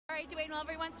right, Dwayne, well,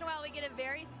 every once in a while we get a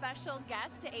very special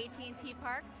guest to AT&T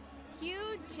Park.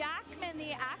 Hugh Jackman,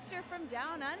 the actor from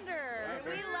Down Under.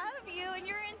 We love you, and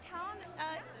you're in town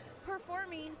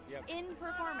performing in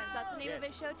Performance. That's the name of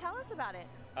his show. Tell us about it.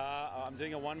 I'm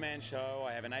doing a one-man show.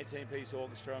 I have an 18-piece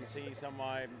orchestra. I'm singing some of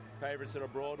my favorite sort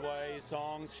of Broadway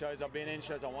songs, shows I've been in,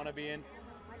 shows I want to be in.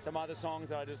 Some other songs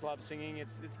that I just love singing.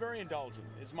 It's very indulgent.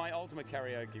 It's my ultimate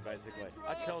karaoke, basically.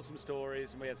 I tell some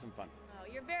stories and we have some fun.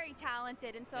 Oh, you're very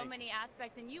talented in so many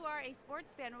aspects, and you are a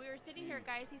sports fan. When we were sitting here,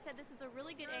 guys, he said this is a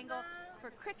really good angle for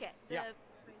cricket, the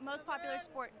most popular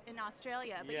sport in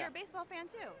Australia. But you're a baseball fan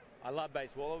too. I love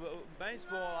baseball.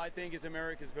 Baseball, I think, is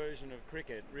America's version of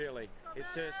cricket, really. It's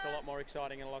just a lot more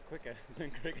exciting and a lot quicker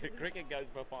than cricket. Cricket goes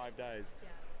for 5 days.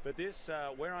 But this,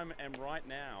 where I am right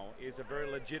now, is a very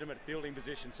legitimate fielding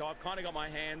position. So I've kind of got my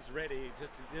hands ready,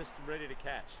 just ready to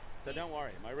catch. So don't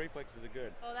worry, my reflexes are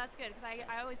good. Oh, that's good, because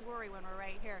I always worry when we're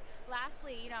right here.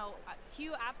 Lastly, you know,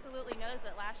 Hugh absolutely knows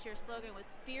that last year's slogan was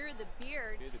 "Fear the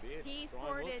Beard." Fear the Beard. He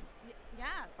sported,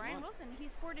 Brian Wilson. He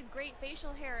sported great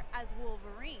facial hair as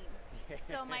Wolverine.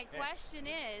 So my question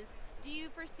is, do you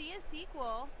foresee a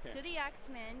sequel to the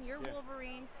X-Men? You're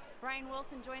Wolverine. Brian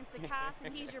Wilson joins the cast,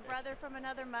 and he's your brother from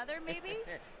another mother, maybe?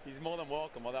 He's more than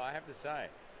welcome, although I have to say,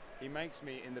 he makes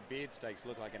me, in the beard stakes,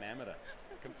 look like an amateur.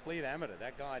 Complete amateur.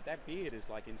 That guy, that beard is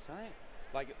like insane.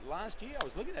 Like last year, I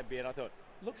was looking at that beard, I thought,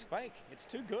 looks fake. It's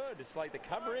too good. It's like the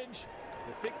coverage,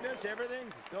 the thickness, everything.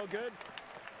 It's all good.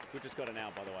 We've just got an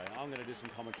out, by the way. I'm going to do some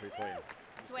commentary for you.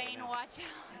 Dwayne, watch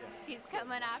out. He's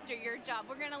coming after your job.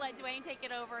 We're going to let Dwayne take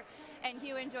it over, and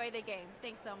Hugh, enjoy the game.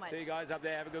 Thanks so much. See you guys up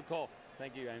there. Have a good call.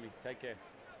 Thank you, Amy. Take care.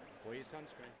 Wear your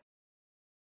sunscreen.